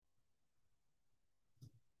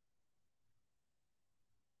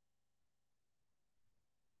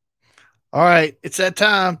All right, it's that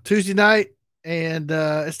time, Tuesday night, and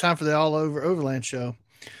it's time for the All Over Overland show.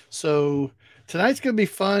 So tonight's gonna be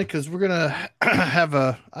fun because we're gonna have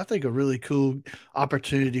I think, a really cool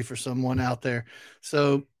opportunity for someone out there.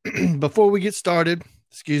 So before we get started,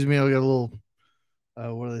 excuse me, I got a little,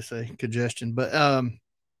 what do they say, congestion. But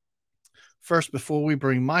first, before we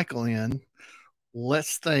bring Michael in,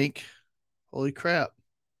 let's think. Holy crap,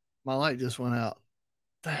 my light just went out.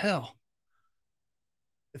 The hell!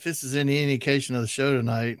 If this is any indication of the show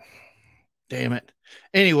tonight, damn it.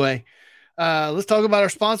 Anyway, let's talk about our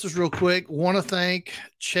sponsors real quick. Want to thank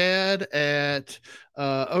Chad at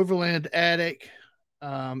Overland Attic.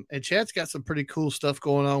 And Chad's got some pretty cool stuff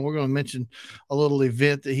going on. We're going to mention a little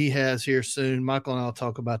event that he has here soon. Michael and I'll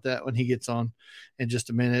talk about that when he gets on in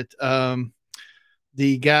just a minute.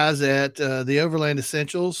 The guys at the Overland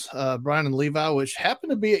Essentials, Brian and Levi, which happen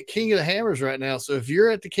to be at King of the Hammers right now. So if you're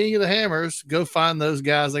at the King of the Hammers, go find those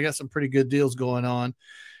guys. They got some pretty good deals going on.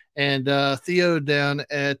 And Theo down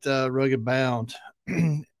at Rugged Bound.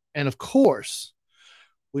 And of course,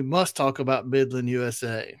 we must talk about Midland,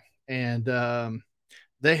 USA. And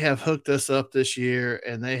they have hooked us up this year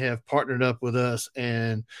and they have partnered up with us.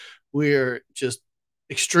 And we're just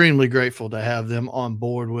extremely grateful to have them on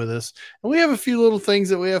board with us. And we have a few little things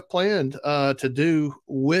that we have planned to do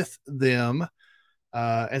with them.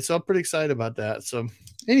 And so I'm pretty excited about that. So,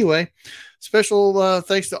 anyway, special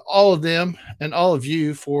thanks to all of them and all of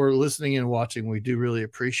you for listening and watching. We do really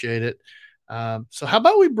appreciate it. So, how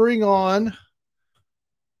about we bring on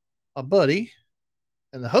a buddy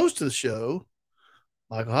and the host of the show,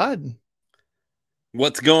 Michael Hyden.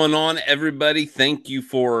 What's going on, everybody? Thank you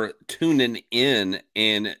for tuning in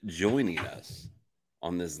and joining us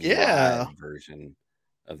on this live version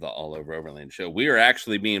of the All Over Overland show. We are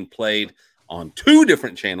actually being played on two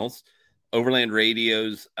different channels, Overland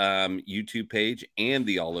Radio's YouTube page and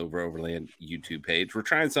the All Over Overland YouTube page. We're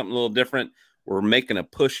trying something a little different. We're making a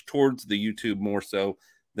push towards the YouTube more so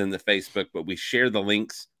than the Facebook, but we share the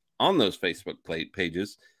links on those Facebook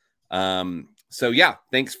pages. So yeah,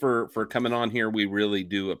 thanks for coming on here. We really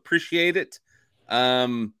do appreciate it.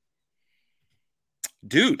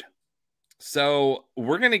 Dude, so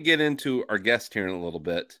we're going to get into our guest here in a little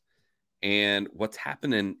bit, and what's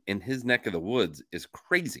happening in his neck of the woods is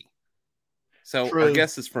crazy. So True. Our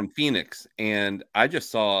guest is from Phoenix, and I just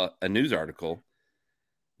saw a news article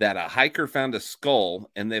that a hiker found a skull,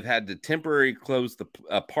 and they've had to temporarily close the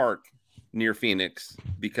park near Phoenix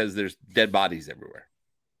because there's dead bodies everywhere.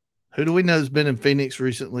 Who do we know has been in Phoenix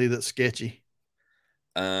recently that's sketchy?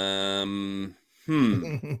 I'm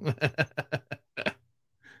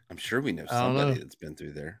sure we know somebody that's been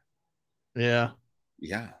through there. Yeah.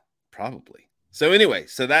 Yeah, probably. So anyway,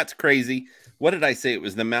 so that's crazy. What did I say? It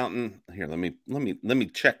was the mountain. Here, let me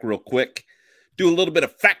check real quick. Do a little bit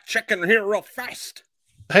of fact checking here real fast.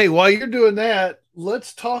 Hey, while you're doing that,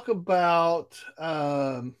 let's talk about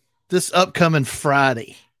this upcoming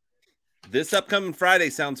Friday. This upcoming Friday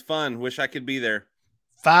sounds fun. Wish I could be there.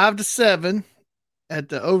 5 to 7 at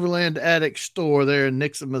the Overland Attic store there in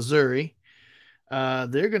Nixon, Missouri. They're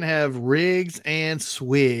going to have rigs and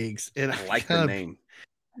swigs. And I like the name.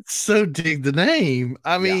 So dig the name.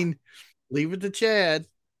 I mean, leave it to Chad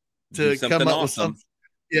to come up with something.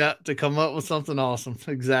 Yeah, to come up with something awesome.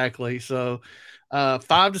 Exactly. So 5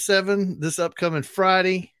 to 7 this upcoming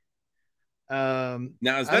Friday. Now,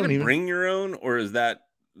 is that bring your own, or is that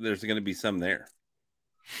there's going to be some there?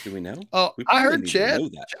 Do we know? Oh, I heard Chad.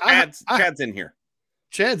 Chad's in here.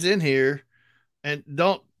 Chad's in here, and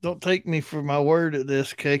don't take me for my word at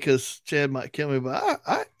this, okay? Because Chad might kill me. But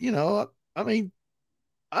I mean,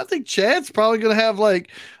 I think Chad's probably going to have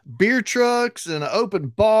like beer trucks and an open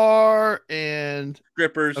bar and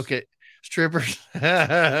strippers. Okay, strippers.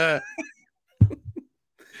 I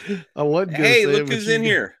wasn't going to say, look who's in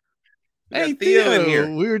here. Hey, Theo in here.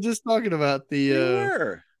 We were just talking about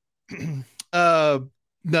the.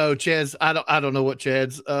 No, Chad's. I don't know what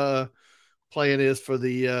Chad's plan is for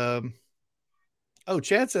the.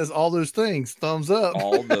 Chad says all those things. Thumbs up.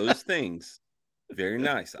 All those things. Very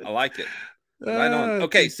nice. I like it. Right on.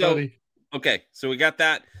 Okay, so we got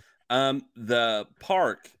that. The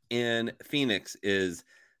park in Phoenix is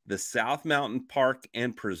the South Mountain Park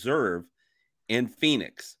and Preserve in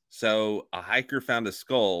Phoenix. So a hiker found a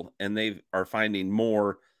skull, and they are finding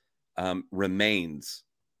more remains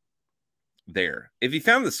there. If you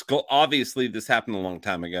found the skull, obviously this happened a long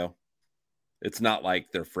time ago. It's not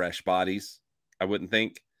like they're fresh bodies, I wouldn't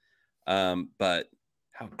think. But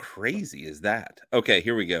how crazy is that? Okay,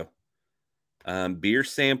 here we go. Beer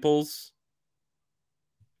samples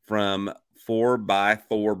from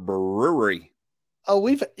 4x4 Brewery. Oh,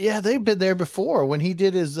 they've been there before when he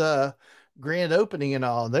did his grand opening and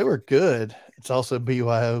all. They were good. It's also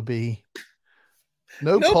BYOB.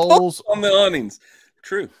 No poles poles on the awnings.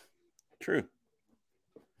 True.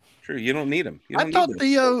 You don't need them. I thought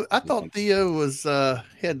Theo was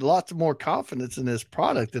had lots more confidence in his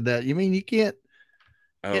product than that. You mean you can't?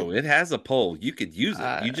 It has a pole. You could use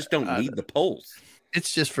it. You just don't need the poles.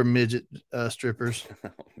 It's just for midget strippers.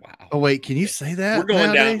 Wow. Oh wait, can you say that? We're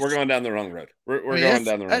going down the wrong road. We're going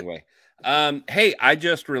down the wrong way. Hey, I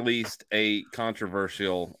just released a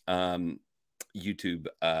controversial YouTube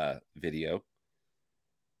video.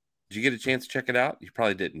 Did you get a chance to check it out? You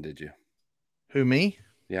probably didn't, did you? Who, me?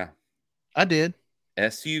 Yeah. I did.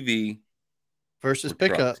 SUV versus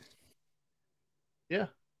pickup. Trucks. Yeah,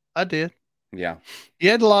 I did. Yeah. You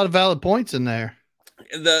had a lot of valid points in there.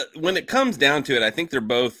 When it comes down to it, I think they're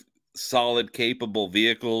both solid, capable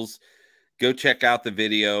vehicles. Go check out the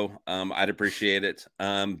video. I'd appreciate it.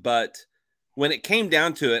 But when it came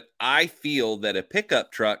down to it, I feel that a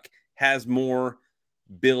pickup truck has more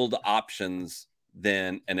build options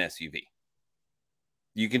than an SUV.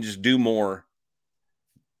 You can just do more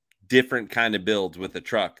different kind of builds with a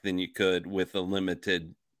truck than you could with a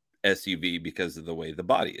limited SUV because of the way the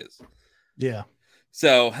body is. Yeah.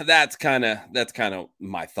 So that's kind of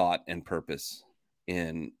my thought and purpose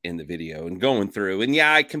in the video and going through. And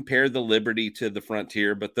yeah, I compared the Liberty to the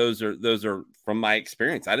Frontier, but those are from my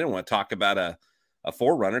experience. I didn't want to talk about a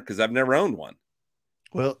 4Runner because I've never owned one.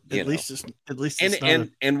 Well, at least it's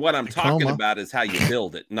and what I'm talking about is how you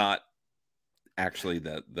build it, not actually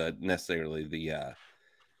the necessarily the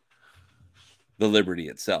Liberty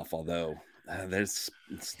itself. Although there's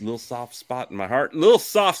a little soft spot in my heart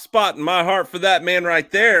for that man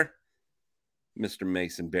right there, Mr.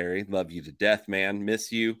 Mason Berry. Love you to death, man.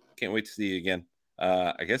 Miss you. Can't wait to see you again.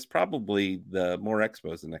 I guess probably the more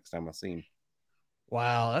Expos the next time I see him.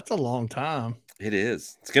 Wow, that's a long time. It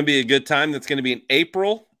is. It's going to be a good time. That's going to be in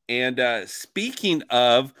April. And speaking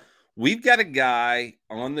of, we've got a guy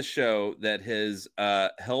on the show that has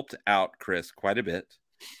helped out Chris quite a bit.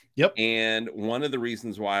 Yep. And one of the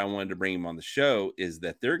reasons why I wanted to bring him on the show is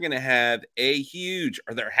that they're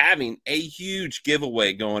having a huge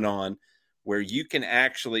giveaway going on where you can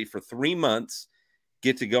actually, for 3 months,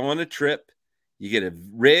 get to go on a trip. You get a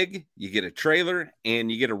rig, you get a trailer,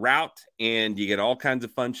 and you get a route, and you get all kinds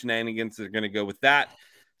of fun shenanigans that are going to go with that.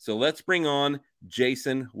 So let's bring on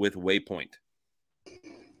Jason with Waypoint.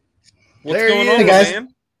 What's going on, hey guys? Man?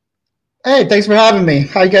 Hey, thanks for having me.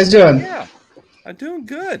 How you guys doing? Yeah, I'm doing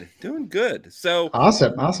good. So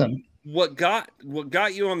awesome. What got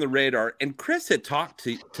you on the radar? And Chris had talked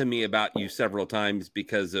to me about you several times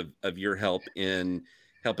because of your help in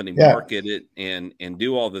helping him market it and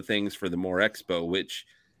do all the things for the More Expo, which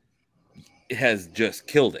has just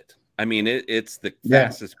killed it. I mean, it's the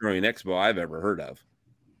fastest growing expo I've ever heard of.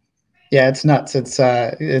 Yeah, it's nuts. It's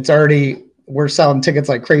already, we're selling tickets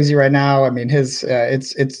like crazy right now. I mean, it's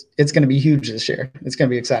going to be huge this year. It's going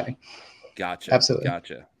to be exciting. Gotcha. Absolutely.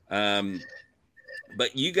 Gotcha.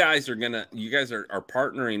 But you guys are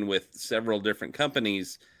partnering with several different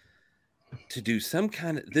companies to do some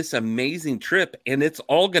kind of this amazing trip, and it's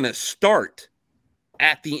all going to start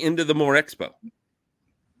at the end of the More Expo.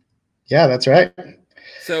 Yeah, that's right.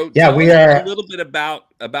 So we are a little bit about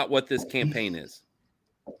what this campaign is.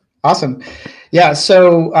 Awesome. Yeah.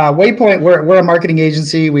 So Waypoint, we're a marketing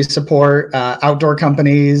agency. We support outdoor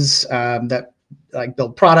companies that like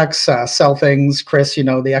build products, sell things. Chris, the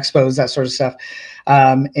expos, that sort of stuff.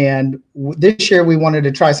 This year we wanted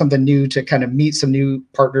to try something new to kind of meet some new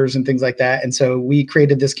partners and things like that. And so we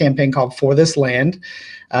created this campaign called For This Land.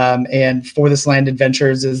 And For This Land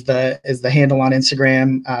Adventures is the handle on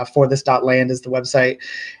Instagram. ForThis.land is the website.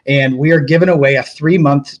 And we are giving away a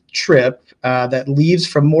 3-month trip that leaves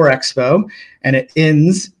from More Expo and it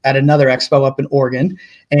ends at another expo up in Oregon.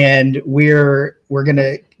 And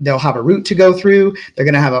they'll have a route to go through. They're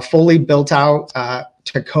going to have a fully built out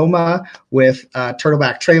Tacoma with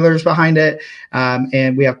turtleback trailers behind it.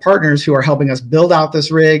 And we have partners who are helping us build out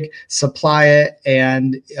this rig, supply it,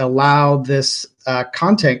 and allow this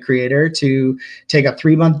content creator to take a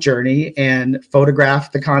 3-month journey and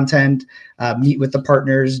photograph the content, meet with the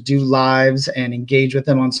partners, do lives, and engage with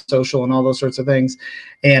them on social and all those sorts of things.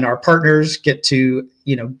 And our partners get to,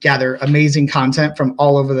 gather amazing content from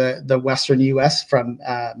all over the Western US, from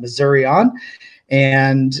Missouri on.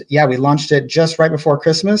 And we launched it just right before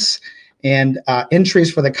Christmas, and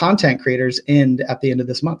entries for the content creators end at the end of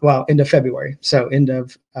this month. Well, end of February. So end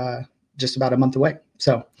of just about a month away.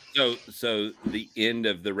 So the end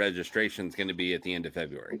of the registration is going to be at the end of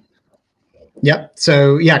February. Yep.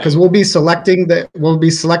 So yeah, because we'll be selecting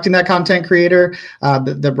that content creator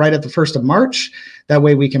right at the 1st of March. That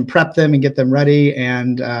way we can prep them and get them ready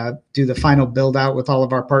and do the final build out with all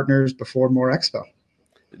of our partners before More Expo.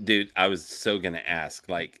 Dude, I was so gonna ask,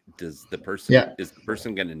 like, is the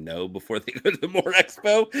person gonna know before they go to the More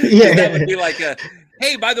Expo? Yeah, that would be like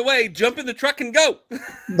hey, by the way, jump in the truck and go.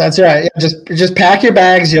 That's right. Just pack your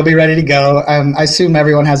bags. You'll be ready to go. I assume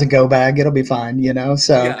everyone has a go bag. It'll be fine, you know.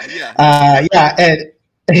 So and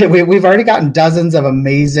we've already gotten dozens of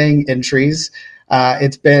amazing entries.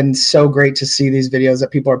 It's been so great to see these videos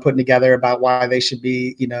that people are putting together about why they should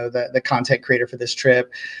be, you know, the content creator for this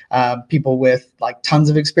trip. People with like tons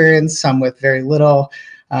of experience, some with very little,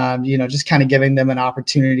 you know, just kind of giving them an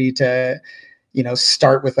opportunity to, you know,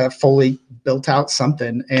 start with a fully built out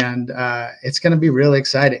something. And it's going to be really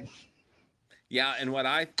exciting. Yeah. And what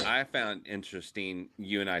I found interesting,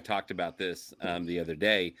 you and I talked about this the other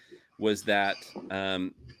day, was that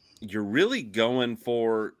you're really going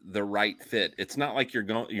for the right fit. It's not like you're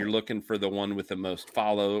looking for the one with the most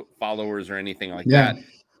followers or anything like that.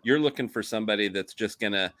 You're looking for somebody that's just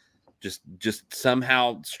gonna just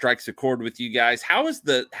somehow strikes a chord with you guys. How is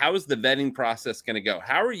the vetting process gonna go?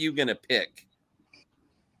 How are you gonna pick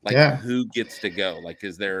who gets to go? Like,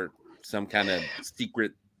 is there some kind of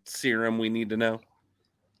secret serum we need to know?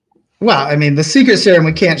 Well, I mean, the secret serum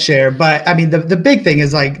we can't share, but I mean, the big thing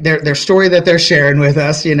is like their story that they're sharing with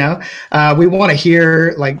us. You know, we want to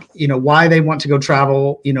hear like, you know, why they want to go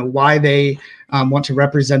travel. You know, why they want to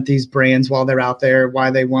represent these brands while they're out there. Why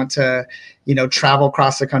they want to, you know, travel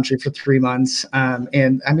across the country for 3 months.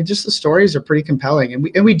 And I mean, just the stories are pretty compelling.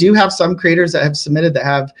 And we do have some creators that have submitted that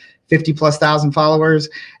have 50,000+ followers.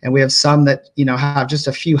 And we have some that, you know, have just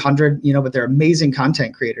a few hundred, you know, but they're amazing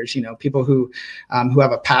content creators, you know, people who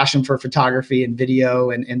have a passion for photography and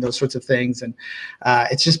video and those sorts of things. And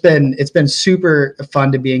it's been super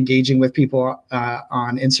fun to be engaging with people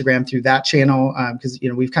on Instagram through that channel. Cause you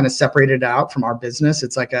know, we've kind of separated it out from our business.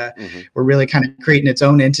 It's like we're really kind of creating its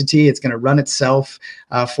own entity. It's going to run itself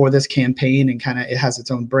for this campaign, and kind of, it has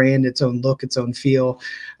its own brand, its own look, its own feel.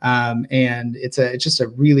 And it's just a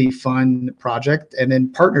really fun project. And then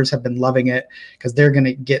partners have been loving it because they're going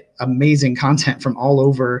to get amazing content from all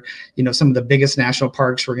over, you know, some of the biggest national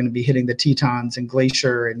parks. We're going to be hitting the Tetons and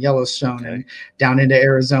Glacier and Yellowstone and down into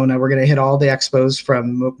Arizona. We're going to hit all the expos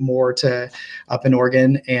from Moore to up in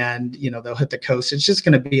Oregon, and, you know, they'll hit the coast. It's just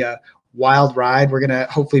going to be a wild ride. We're going to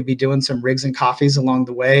hopefully be doing some rigs and coffees along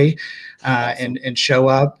the way, awesome. and show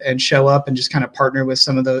up and just kind of partner with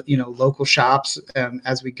some of the, you know, local shops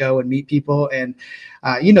as we go and meet people. And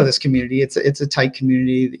you know, this community, it's a tight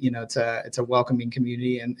community, you know, it's a welcoming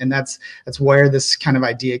community. And that's where this kind of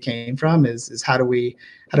idea came from, is how do we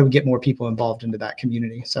get more people involved into that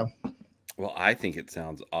community? So. Well, I think it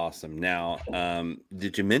sounds awesome. Now,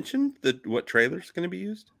 did you mention what trailer's going to be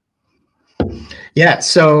used? Yeah,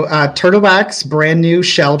 so Turtleback's brand new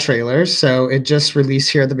shell trailer. So it just released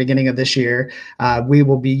here at the beginning of this year. We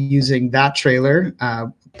will be using that trailer,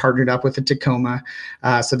 partnered up with the Tacoma.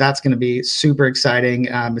 So that's going to be super exciting.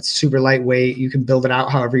 It's super lightweight. You can build it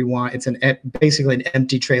out however you want. It's basically an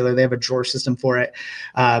empty trailer. They have a drawer system for it,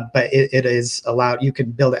 but it is allowed. You can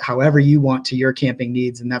build it however you want to your camping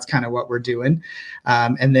needs, and that's kind of what we're doing.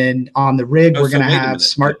 And then on the rig, we're going to have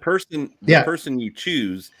smart person. The person you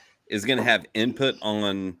choose is going to have input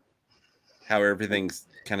on how everything's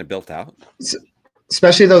kind of built out.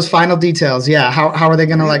 Especially those final details. Yeah. How are they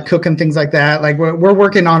going to like cook and things like that? Like we're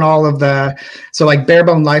working on all of so like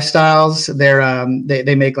Barebone Lifestyles,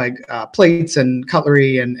 they make like plates and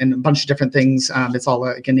cutlery and a bunch of different things. It's all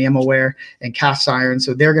like enamelware and cast iron.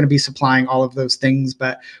 So they're going to be supplying all of those things,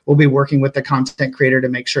 but we'll be working with the content creator to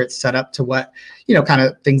make sure it's set up to what, you know, kind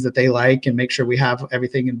of things that they like, and make sure we have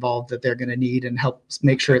everything involved that they're going to need, and help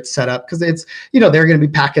make sure it's set up. Cause it's, you know, they're going to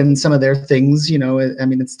be packing some of their things, you know, I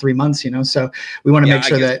mean, it's 3 months, you know, so we want to make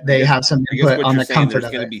sure that they have some input on the comfort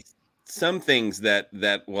of it. Be some things that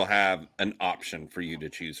will have an option for you to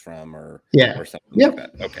choose from, or something like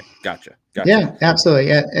that. Okay, gotcha. Yeah, absolutely.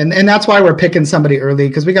 Yeah. And that's why we're picking somebody early,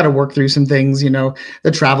 because we got to work through some things, you know,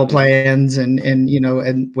 the travel plans and you know,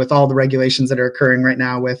 and with all the regulations that are occurring right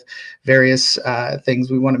now with various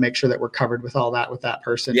things, we want to make sure that we're covered with all that with that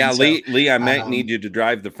person. Yeah, Lee, I might need you to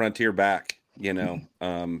drive the Frontier back, you know,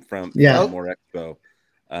 from More Expo.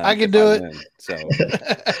 I can do it. So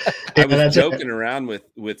I was joking around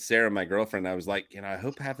with Sarah, my girlfriend. I was like, you know, I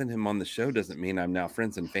hope having him on the show doesn't mean I'm now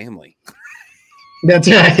friends and family. That's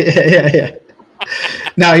right. Yeah.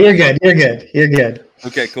 No, you're good. You're good.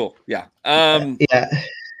 Okay, cool. Yeah.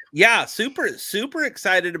 Yeah. Super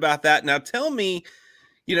excited about that. Now tell me,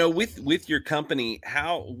 With your company,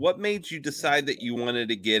 what made you decide that you wanted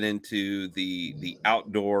to get into the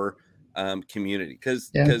outdoor community?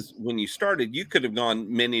 Because when you started, you could have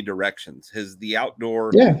gone many directions. Has the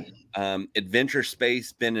outdoor adventure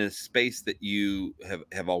space been a space that you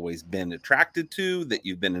have always been attracted to, that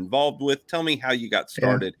you've been involved with? Tell me how you got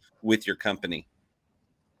started with your company.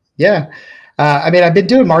 Yeah. I mean, I've been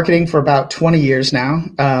doing marketing for about 20 years now.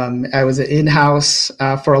 I was in-house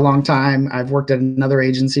for a long time. I've worked at another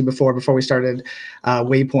agency before we started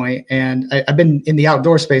Waypoint. And I've been in the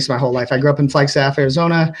outdoor space my whole life. I grew up in Flagstaff,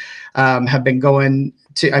 Arizona, have been going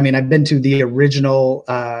to, I mean, I've been to the original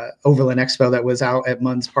Overland Expo that was out at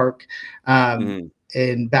Munns Park.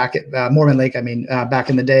 In back at Mormon Lake, back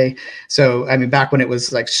in the day. So, back when it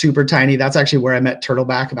was like super tiny, that's actually where I met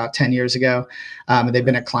Turtleback about 10 years ago. And they've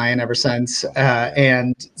been a client ever since.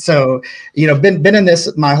 And so, been in this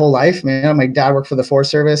my whole life, man. My dad worked for the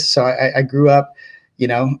Forest Service. So I grew up,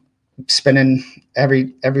 spending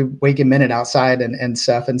every waking minute outside and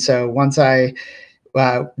stuff. And so once I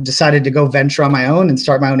decided to go venture on my own and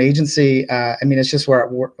start my own agency. It's just where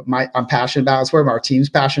I'm passionate about. It's where our team's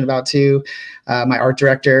passionate about too. My art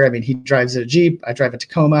director, he drives a Jeep. I drive a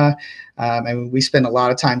Tacoma. And we spend a lot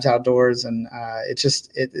of times outdoors, and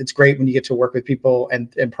it's great when you get to work with people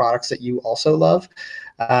and products that you also love.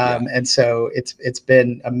 And so it's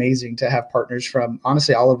been amazing to have partners from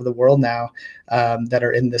honestly all over the world now that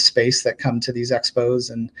are in this space that come to these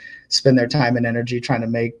expos and spend their time and energy trying to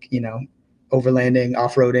make, overlanding,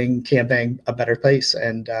 off-roading, camping a better place.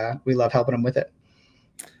 And we love helping them with it.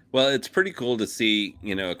 Well, it's pretty cool to see,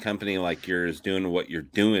 a company like yours doing what you're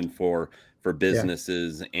doing for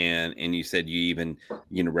businesses. And you said you even,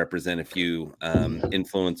 represent a few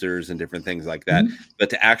influencers and different things like that, but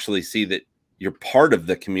to actually see that you're part of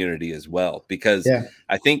the community as well, because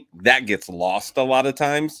I think that gets lost a lot of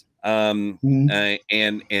times. And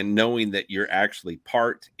knowing that you're actually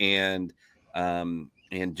part and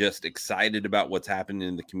just excited about what's happening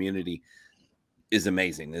in the community is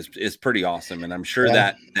amazing. Is pretty awesome. And I'm sure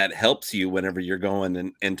that helps you whenever you're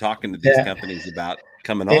going and talking to these companies about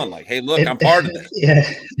coming on, like, hey, look, I'm part of this.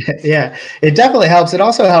 Yeah, it definitely helps. It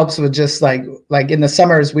also helps with just like in the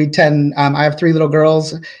summers, we tend, I have 3 little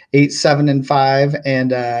girls, 8, 7, and 5.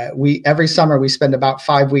 And every summer we spend about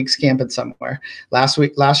 5 weeks camping somewhere. Last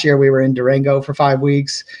year we were in Durango for 5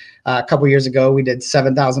 weeks. A couple years ago, we did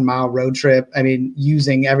 7,000-mile road trip.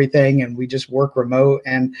 Using everything, and we just work remote,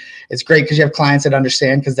 and it's great because you have clients that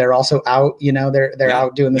understand because they're also out. They're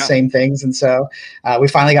out doing the same things, and so we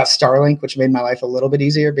finally got Starlink, which made my life a little bit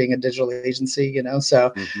easier being a digital agency.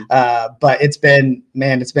 So, but it's been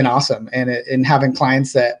awesome, and having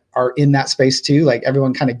clients that are in that space too. Like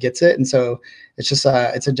everyone kind of gets it, and so it's just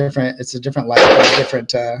it's a different life, a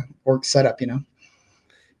different work setup.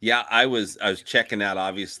 Yeah, I was checking out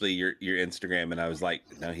obviously your Instagram, and I was like,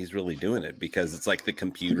 no, he's really doing it, because it's like the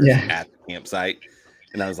computers at the campsite.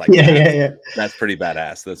 And I was like, that's pretty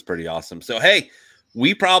badass. That's pretty awesome. So, hey,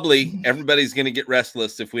 everybody's going to get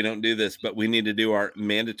restless if we don't do this, but we need to do our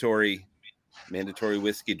mandatory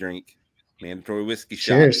whiskey drink, mandatory whiskey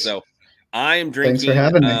shot. So I am drinking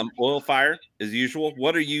Oil Fire as usual.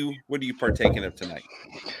 What are you partaking of tonight?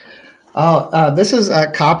 This is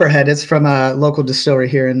Copperhead. It's from a local distillery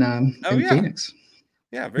here in Phoenix.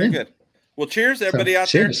 Yeah, very good. Well, cheers, everybody out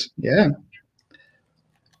cheers. there. Yeah.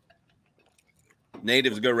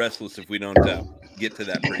 Natives go restless if we don't get to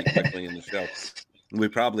that pretty quickly in the show. We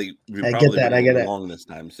probably I get it long this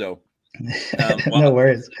time. So no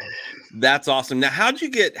worries. That's awesome. Now, how'd you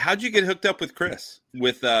get hooked up with Chris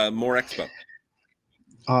with More Expo?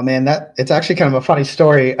 Oh man, it's actually kind of a funny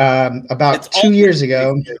story. About 2 years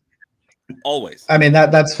ago. Always.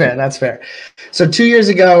 That's fair. So 2 years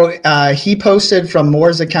ago, he posted from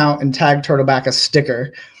Moore's account and tagged Turtleback a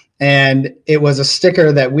sticker. And it was a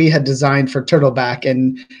sticker that we had designed for Turtleback.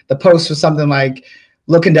 And the post was something like,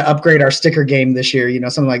 looking to upgrade our sticker game this year,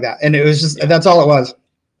 something like that. And it was just, that's all it was.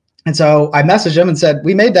 And so I messaged him and said,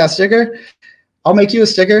 we made that sticker. I'll make you a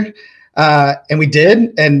sticker. And we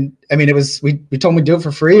did. And it was, we told him we'd do it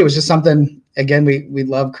for free. It was just something, again, we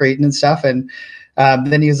love creating and stuff. And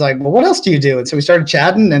then he was like, well, what else do you do? And so we started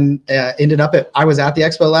chatting, and ended up I was at the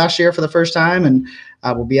expo last year for the first time, and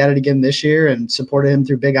we'll be at it again this year, and supported him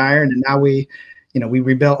through Big Iron. And now we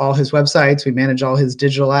rebuilt all his websites. We manage all his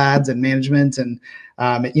digital ads and management. And,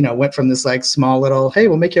 went from this like small little, hey,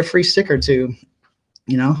 we'll make you a free sticker to,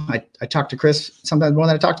 I talk to Chris sometimes more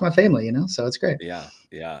than I talk to my family, so it's great. Yeah.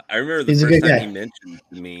 I remember the first time he mentioned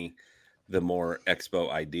to me the More Expo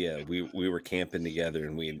idea. We were camping together,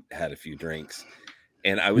 and we had a few drinks,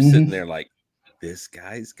 and I was sitting there like, this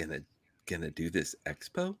guy's gonna do this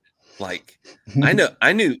expo. Like, I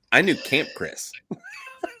knew Camp Chris.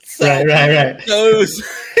 So, right. So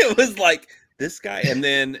it was like this guy, and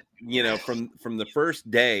then from the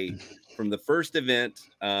first day, from the first event,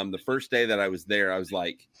 the first day that I was there, I was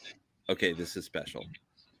like, okay, this is special.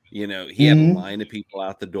 He had a line of people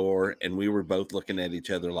out the door, and we were both looking at each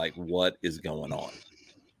other like, what is going on?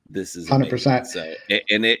 This is amazing. 100%. So,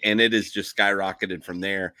 and it is just skyrocketed from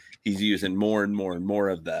there. He's using more and more and more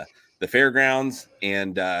of the fairgrounds,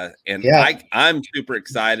 and I'm super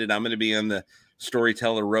excited. I'm going to be on the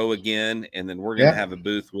storyteller row again, and then we're going to have a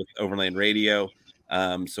booth with Overland Radio.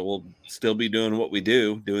 So we'll still be doing what we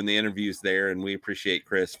do, doing the interviews there, and we appreciate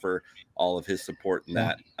Chris for all of his support in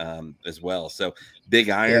that as well. So Big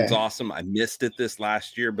Iron's awesome. I missed it this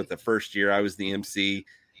last year, but the first year I was the MC,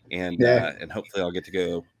 and hopefully I'll get to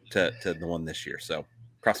go to the one this year. So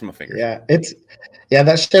crossing my fingers.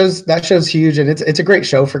 That show's huge, and it's a great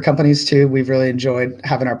show for companies too. We've really enjoyed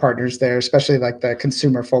having our partners there, especially like the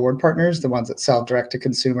consumer forward partners, the ones that sell direct to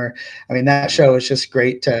consumer. I mean, that show is just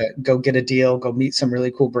great to go get a deal, go meet some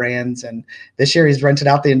really cool brands. And this year he's rented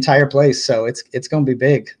out the entire place, so it's going to be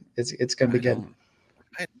big. It's going to be good.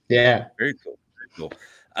 Yeah, very cool.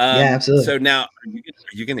 Absolutely. So now, are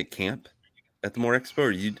you going to camp at the More Expo,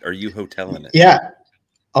 or are you hoteling it? Yeah.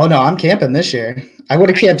 Oh no, I'm camping this year. I would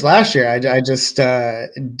have camped last year. I just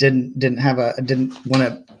didn't want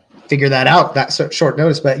to figure that out that short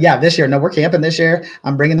notice. But yeah, this year, no, we're camping this year.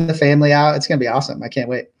 I'm bringing the family out. It's gonna be awesome. I can't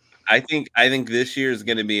wait. I think this year is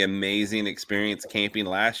going to be an amazing experience. Camping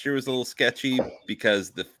last year was a little sketchy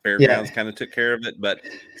because the fairgrounds kind of took care of it, but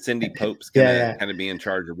Cindy Pope's going to kind of be in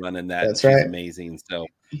charge of running that. That's She's amazing. So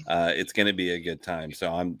it's going to be a good time.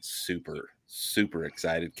 So I'm super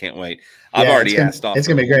excited. Can't wait. I've already asked off. It's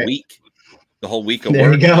going to be great. The whole week of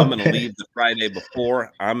work. I'm going to leave the Friday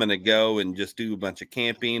before. I'm going to go and just do a bunch of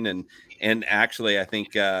camping. And actually, I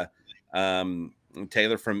think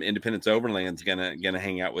Taylor from Independence Overland's gonna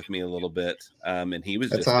hang out with me a little bit, and he was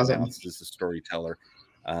just announced as a storyteller.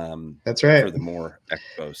 That's right, for the More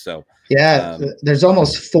Expo. So there's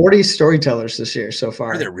almost 40 storytellers this year so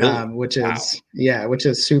far. Are there really? Which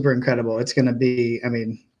is super incredible. It's going to be, I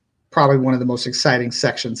mean, probably one of the most exciting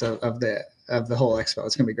sections of the whole expo.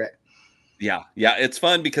 It's going to be great. Yeah, it's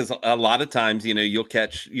fun because a lot of times, you'll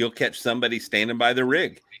catch somebody standing by the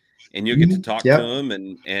rig. And you get to talk to them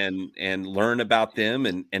and learn about them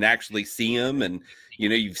and actually see them. And,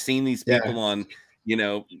 you've seen these people on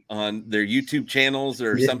their YouTube channels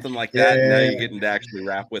or something like that. Now you're getting to actually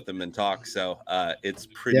rap with them and talk. So it's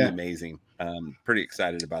pretty amazing. Pretty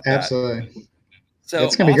excited about that. Absolutely. So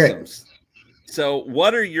it's going to be great. So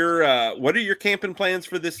what are your camping plans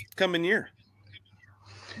for this coming year?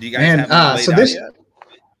 Do you guys have them laid out yet?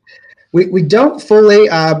 We don't fully.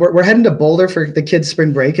 We're heading to Boulder for the kids'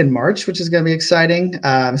 spring break in March, which is going to be exciting. It's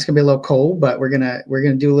going to be a little cold, but we're gonna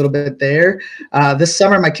do a little bit there. This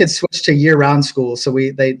summer, my kids switched to year-round school, so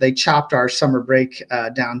they chopped our summer break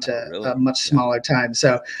down to a much smaller time.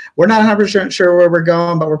 So we're not 100% sure where we're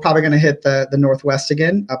going, but we're probably going to hit the Northwest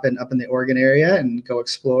again, up in the Oregon area, and go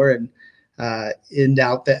explore and end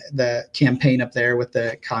out the campaign up there with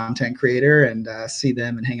the content creator and see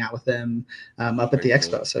them and hang out with them up at the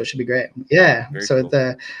expo. So it should be great. Yeah. Very so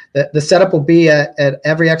cool. The setup will be at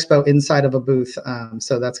every expo inside of a booth.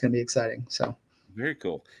 So that's going to be exciting. So very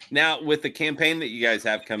cool. Now with the campaign that you guys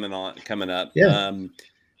have coming up, do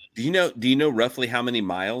you know roughly how many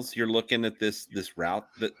miles you're looking at this route,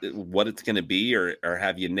 what it's going to be, or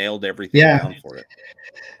have you nailed everything down for it?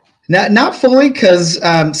 Not fully, because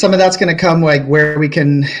some of that's going to come like where we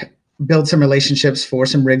can build some relationships for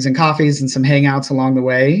some rigs and coffees and some hangouts along the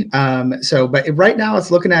way. But right now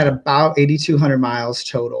it's looking at about 8,200 miles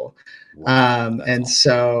total. And awesome.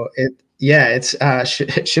 So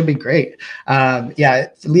it should be great.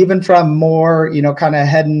 Leaving from Moore, kind of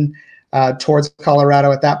heading towards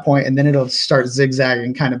Colorado at that point, and then it'll start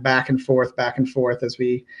zigzagging kind of back and forth as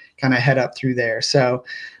we kind of head up through there. So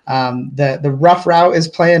the rough route is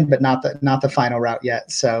planned, but not the final route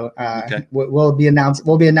yet. So we'll be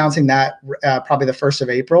announcing that probably the 1st of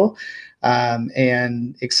April.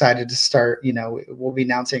 And excited to start, we'll be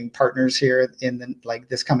announcing partners here in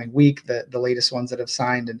this coming week, the latest ones that have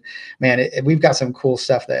signed. And man, we've got some cool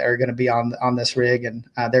stuff that are going to be on this rig, and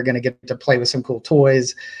they're going to get to play with some cool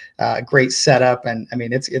toys, great setup. And I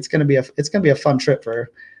mean, it's going to be a fun trip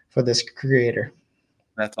for this creator.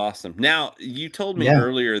 That's awesome. Now, you told me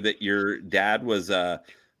earlier that your dad was,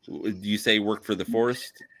 you say worked for the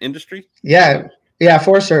forest industry? Yeah. Yeah,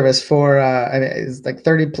 Forest Service for I mean, it's like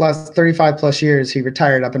 35 plus years. He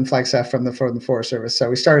retired up in Flagstaff from the Forest Service. So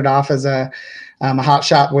we started off as a hot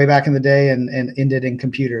shot way back in the day, and ended in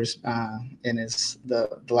computers in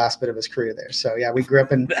the last bit of his career there. So yeah, we grew up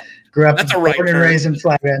That's a right born and turn. raised in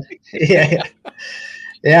Flagstaff.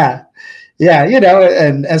 Yeah. Yeah,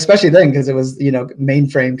 and especially then because it was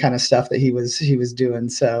mainframe kind of stuff that he was doing.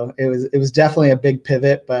 So it was definitely a big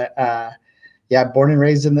pivot, but yeah, born and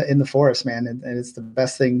raised in the forest, man, and it's the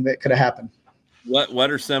best thing that could have happened.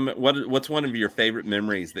 What's one of your favorite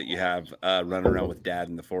memories that you have running around with Dad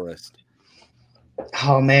in the forest?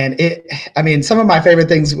 Oh man, I mean, some of my favorite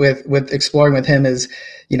things with exploring with him is,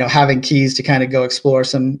 having keys to kind of go explore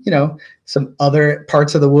some, some other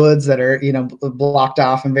parts of the woods that are, blocked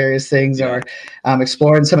off and various things, or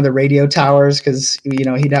exploring some of the radio towers because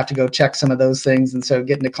he'd have to go check some of those things, and so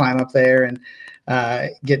getting to climb up there and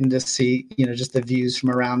getting to see just the views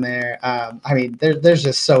from around there. I mean, there's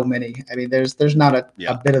just so many. I mean, there's not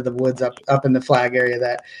a bit of the woods up in the Flag area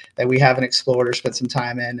that we haven't explored or spent some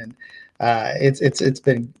time in, and it's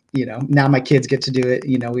been, now my kids get to do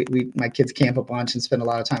it. My kids camp a bunch and spend a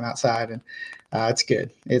lot of time outside, and it's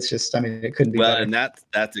good. It's just, I mean, it couldn't be better. And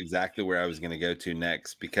that's exactly where I was going to go to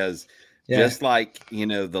next, because just like,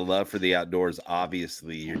 the love for the outdoors,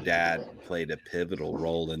 obviously your dad played a pivotal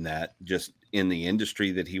role in that, just in the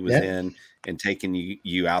industry that he was in, and taking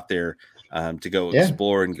you out there to go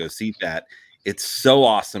explore and go see that. It's so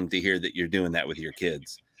awesome to hear that you're doing that with your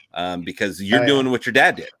kids, because you're doing what your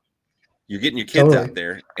dad did. You're getting your kids out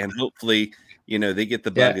there, and hopefully, they get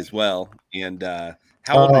the bug as well. And how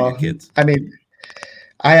old are your kids? I mean,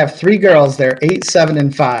 I have 3 girls. They're 8, 7,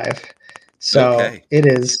 and 5. So it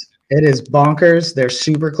is bonkers. They're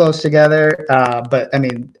super close together. But I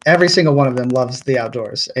mean, every single one of them loves the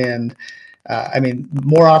outdoors. And I mean,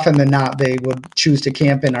 more often than not, they would choose to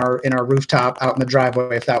camp in our rooftop out in the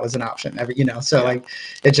driveway if that was an option. So like,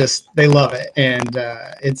 it just, they love it, and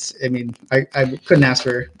I mean, I couldn't ask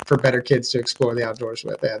for better kids to explore the outdoors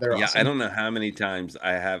with. Yeah, they're awesome. I don't know how many times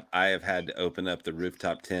I have had to open up the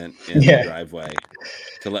rooftop tent in the driveway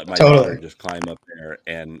to let my daughter just climb up there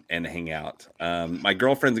and hang out. My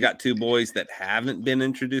girlfriend's got 2 boys that haven't been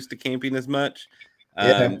introduced to camping as much,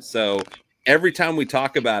 so every time we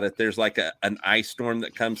talk about it, there's like an ice storm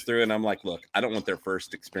that comes through, and I'm like, look, I don't want their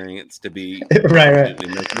first experience to be absolutely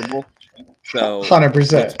miserable. So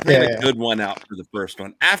 100%. Let's plan a good one out for the first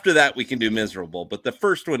one. After that, we can do miserable, but the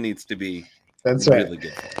first one needs to be really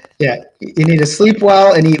good. Yeah, you need to sleep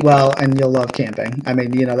well and eat well, and you'll love camping. I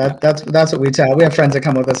mean, that's what we tell. We have friends that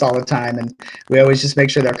come with us all the time, and we always just make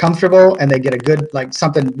sure they're comfortable and they get a good, like,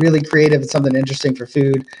 something really creative and something interesting for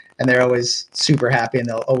food, and they're always super happy, and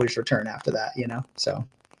they'll always return after that. So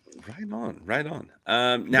right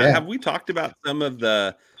on. Now, have we talked about some of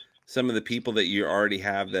the people that you already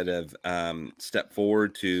have that have stepped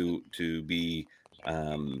forward to be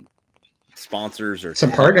sponsors or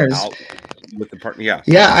some partners with the partner?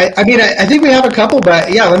 I mean, I think we have a couple,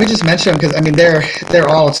 but let me just mention them, because I mean, they're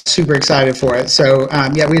all super excited for it. So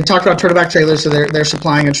we had talked about Turtleback Trailers, so they're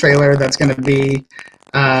supplying a trailer that's going to be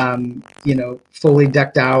fully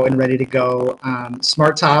decked out and ready to go.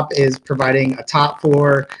 Smart Top is providing a top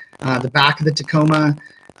for the back of the Tacoma,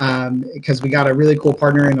 because we got a really cool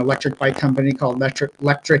partner, an electric bike company called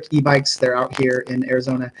Electric E-Bikes. They're out here in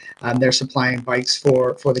Arizona. They're supplying bikes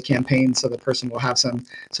for the campaign, so the person will have some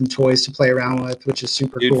toys to play around with, which is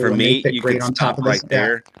super cool. For me, you could stop right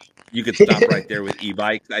there. You could stop right there with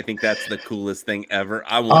e-bikes. I think that's the coolest thing ever.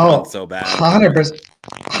 I want one so bad.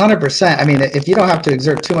 100%. I mean, if you don't have to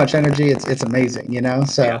exert too much energy, it's amazing,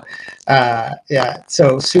 So,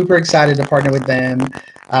 so super excited to partner with them.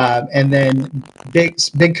 And then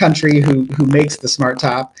Big Country, who makes the Smart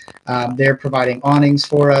Top, they're providing awnings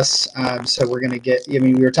for us. So we're going to get, I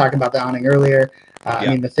mean, we were talking about the awning earlier. I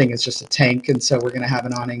mean, the thing is just a tank, and so we're going to have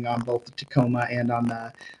an awning on both the Tacoma and on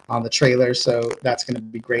the trailer. So that's going to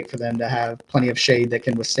be great for them to have plenty of shade that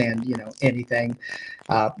can withstand, anything.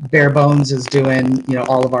 Bare Bones is doing,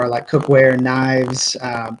 all of our like cookware, knives,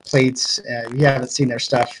 plates. If you haven't seen their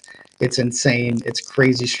stuff, it's insane. It's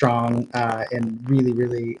crazy strong, and really,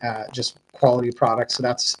 really just quality products. So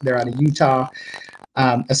they're out of Utah.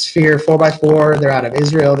 A Sphere 4x4, they're out of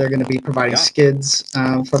Israel. They're going to be providing skids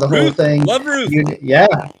for the whole thing. Love Ruth.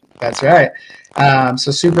 That's right.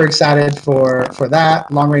 So super excited for that.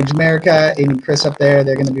 Long Range America, Amy and Chris up there,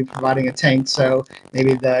 they're going to be providing a tank, so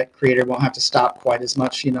maybe the creator won't have to stop quite as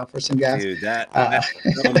much, for some gas. Dude, that's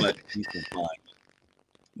so much fun.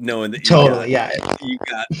 Knowing that you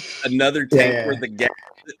got another tank worth of gas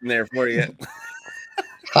sitting there for you.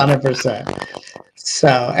 100%.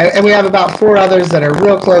 So, and we have about 4 others that are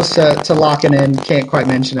real close to locking in. Can't quite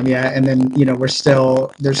mention them yet. And then, there's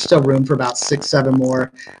still room for about 6, 7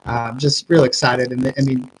 more. Just real excited. And I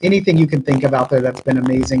mean, anything you can think of out there that's been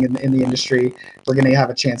amazing in the industry, we're going to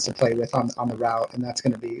have a chance to play with on the route. And that's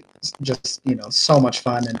going to be just, so much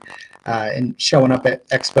fun. And showing up at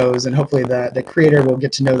expos, and hopefully the creator will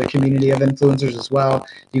get to know the community of influencers as well.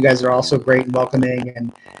 You guys are also great and welcoming,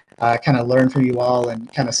 and kind of learn from you all,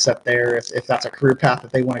 and kind of set there if that's a career path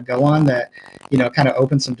that they want to go on, that kind of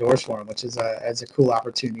open some doors for them, which is a cool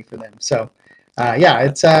opportunity for them. So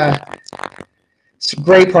it's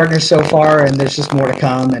great partners so far, and there's just more to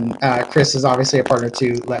come. And Chris is obviously a partner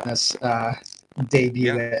too, letting us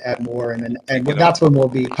debut at more, and that's when we'll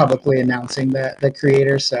be publicly announcing the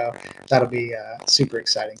creator. So that'll be a super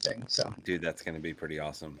exciting thing. So, dude, that's going to be pretty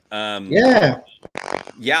awesome.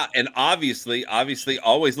 Yeah, and obviously,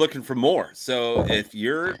 always looking for more. So if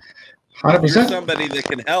you're 100%. somebody that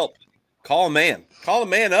can help, call a man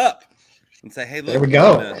up, and say, hey, look, there we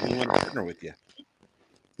go. We want to partner with you.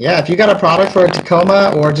 Yeah, if you got a product for a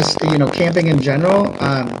Tacoma, or just camping in general,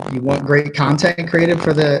 you want great content created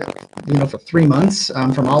for for 3 months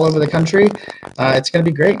from all over the country, it's going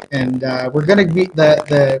to be great. And we're going to be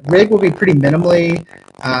the rig will be pretty minimally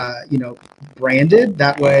branded.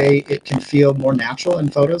 That way it can feel more natural in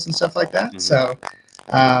photos and stuff like that. So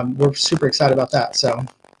we're super excited about that. So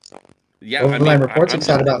Overland Report's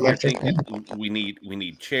excited about electric. We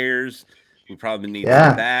need chairs. We probably need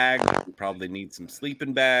some bags. We probably need some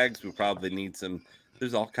sleeping bags. We probably need some.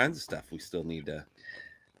 There's all kinds of stuff we still need to.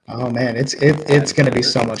 Oh man, it's going to be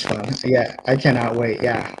so much fun. Yeah, I cannot wait.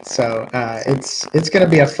 Yeah, so it's going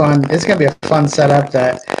to be a fun setup.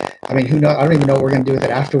 That, I mean, who knows? I don't even know what we're going to do with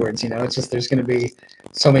it afterwards. It's just there's going to be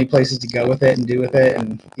so many places to go with it and do with it,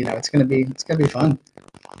 and it's going to be fun.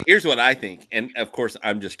 Here's what I think, and of course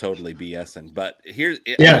I'm just totally BSing, but we used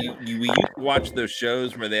to watch those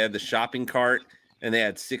shows where they had the shopping cart and they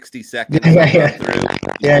had 60 seconds.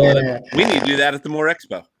 Yeah. We need to do that at the More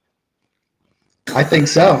Expo. I think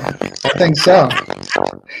so.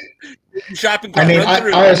 Shopping cart. I mean,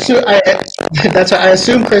 I assume that's what I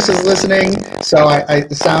assume Chris is listening. So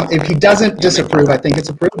if he doesn't disapprove, I think it's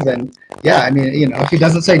approved. Then I mean, if he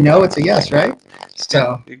doesn't say no, it's a yes, right?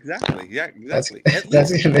 So exactly. I think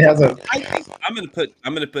I'm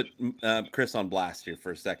gonna put Chris on blast here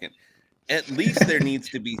for a second. At least there needs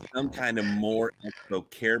to be some kind of More Expo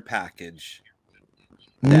care package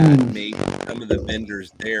that maybe some of the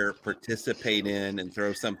vendors there participate in and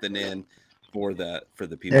throw something in for the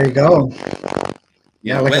people. There you go.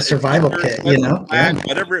 Yeah, like a survival kit,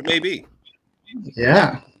 whatever it may be.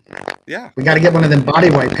 Yeah. We got to get one of them body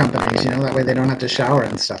wipe companies, that way they don't have to shower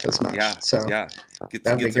and stuff as much. Get some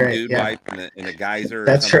dude wipe and a geyser.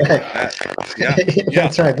 That's right. Like that.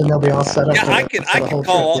 That's right. Then they'll be all set up. I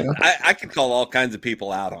can call all kinds of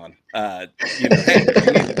people out on. Hey, you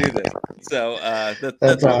need to do this. So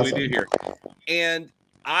that's what we do here. And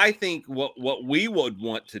I think what we would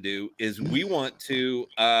want to do is we want to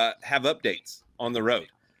have updates on the road.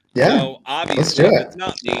 Yeah. So obviously,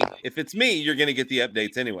 if it's me, you're going to get the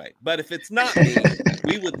updates anyway. But if it's not me,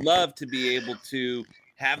 we would love to be able to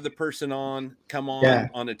have the person come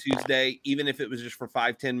on a Tuesday, even if it was just for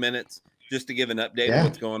 5-10 minutes, just to give an update of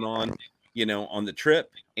what's going on, on the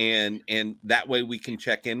trip. And that way we can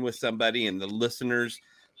check in with somebody, and the listeners,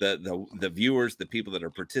 the viewers, the people that are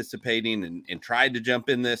participating and tried to jump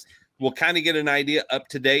in this, we'll kind of get an idea up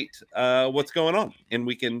to date what's going on, and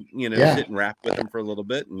we can sit and rap with them for a little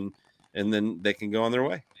bit, and then they can go on their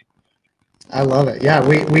way. I love it. Yeah,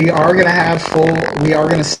 we are going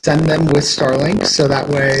to send them with Starlink, so that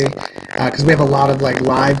way, because we have a lot of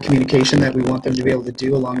live communication that we want them to be able to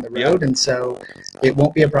do along the road, and so it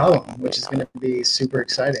won't be a problem, which is going to be super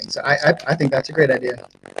exciting. So I think that's a great idea.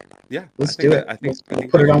 Yeah, let's do it. We'll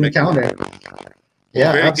put it on the calendar.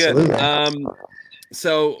 Yeah, very absolutely. Good.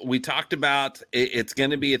 So we talked about it's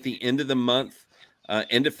going to be at the end of the month,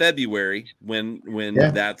 end of February, when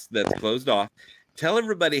that's closed off. Tell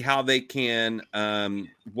everybody how they can,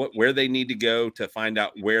 where they need to go to find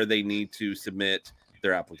out where they need to submit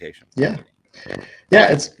their application. Yeah,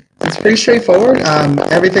 it's pretty straightforward.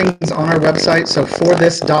 Everything's on our website. So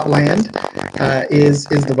forthis.land is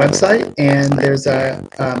the website, and there's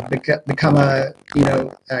become a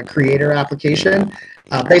creator application.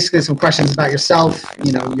 Basically some questions about yourself,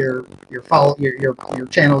 your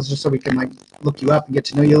channels, just so we can look you up and get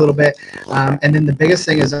to know you a little bit. And then the biggest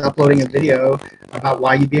thing is uploading a video about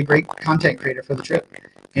why you'd be a great content creator for the trip.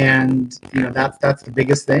 And that's the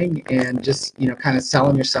biggest thing, and just kind of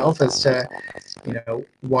selling yourself as to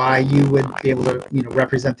why you would be able to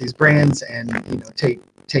represent these brands and take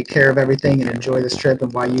take care of everything and enjoy this trip,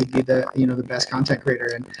 and why you'd be the the best content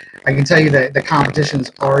creator. And I can tell you that the competition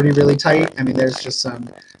is already really tight. I mean, there's just some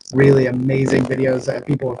really amazing videos that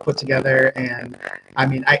people have put together, and I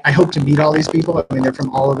mean, I hope to meet all these people. I mean, they're from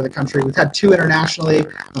all over the country. We've had 2 internationally.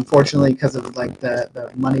 Unfortunately, because of like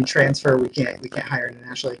the money transfer, we can't hire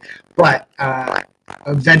internationally, but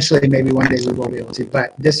eventually maybe one day we will be able to.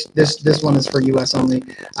 But this one is for US only.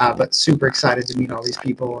 But super excited to meet all these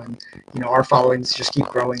people, and our followings just keep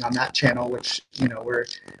growing on that channel, which we're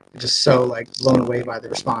just so like blown away by the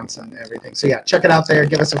response and everything. So yeah, check it out there,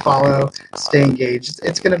 give us a follow, stay engaged.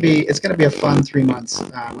 It's gonna be a fun 3 months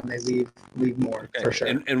when they leave more. Okay. For sure.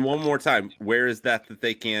 And one more time, where is that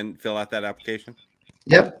they can fill out that application?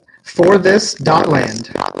 Yep, for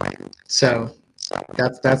this.land. So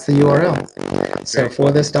that's the URL. So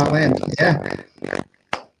for this.land. Yeah.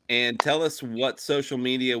 And tell us what social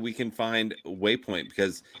media we can find Waypoint,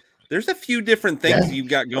 because there's a few different things you've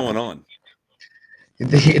got going on.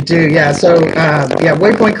 Do yeah. So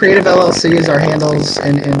Waypoint Creative LLC is our handles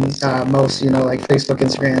in most like Facebook,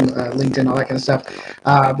 Instagram, LinkedIn, all that kind of stuff.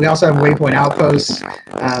 We also have Waypoint Outposts.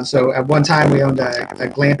 So at one time we owned a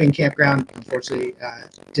glamping campground. Unfortunately,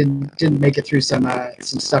 didn't make it through some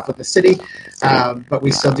stuff with the city, but we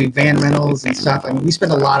still do van rentals and stuff. I mean, we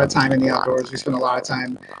spend a lot of time in the outdoors. We spend a lot of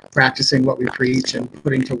time practicing what we preach and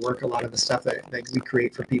putting to work a lot of the stuff that we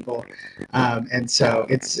create for people. And so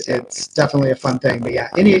it's definitely a fun thing. But yeah,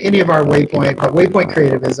 any of our Waypoint, but Waypoint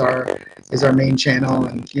Creative is our main channel,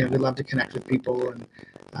 and we love to connect with people, and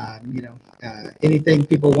anything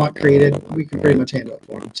people want created, we can pretty much handle it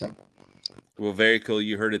for them. So. Well, very cool.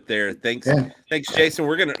 You heard it there. Thanks, Jason.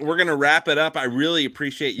 We're gonna wrap it up. I really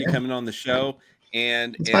appreciate you coming on the show,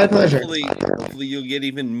 and my pleasure. Hopefully you'll get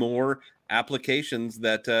even more applications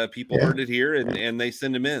that people heard it here and they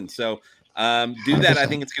send them in. So do that. 100%. I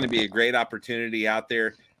think it's going to be a great opportunity out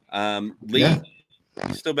there. Lee,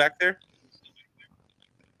 you still back there?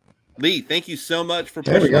 Lee, thank you so much for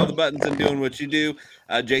pushing all the buttons and doing what you do.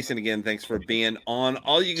 Jason, again, thanks for being on.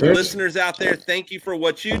 All you listeners out there, thank you for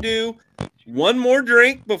what you do. One more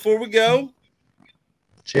drink before we go.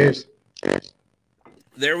 Cheers.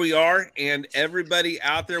 There we are. And everybody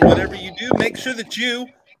out there, whatever you do, make sure that you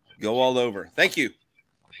go all over. Thank you.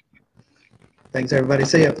 Thanks, everybody.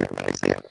 See you.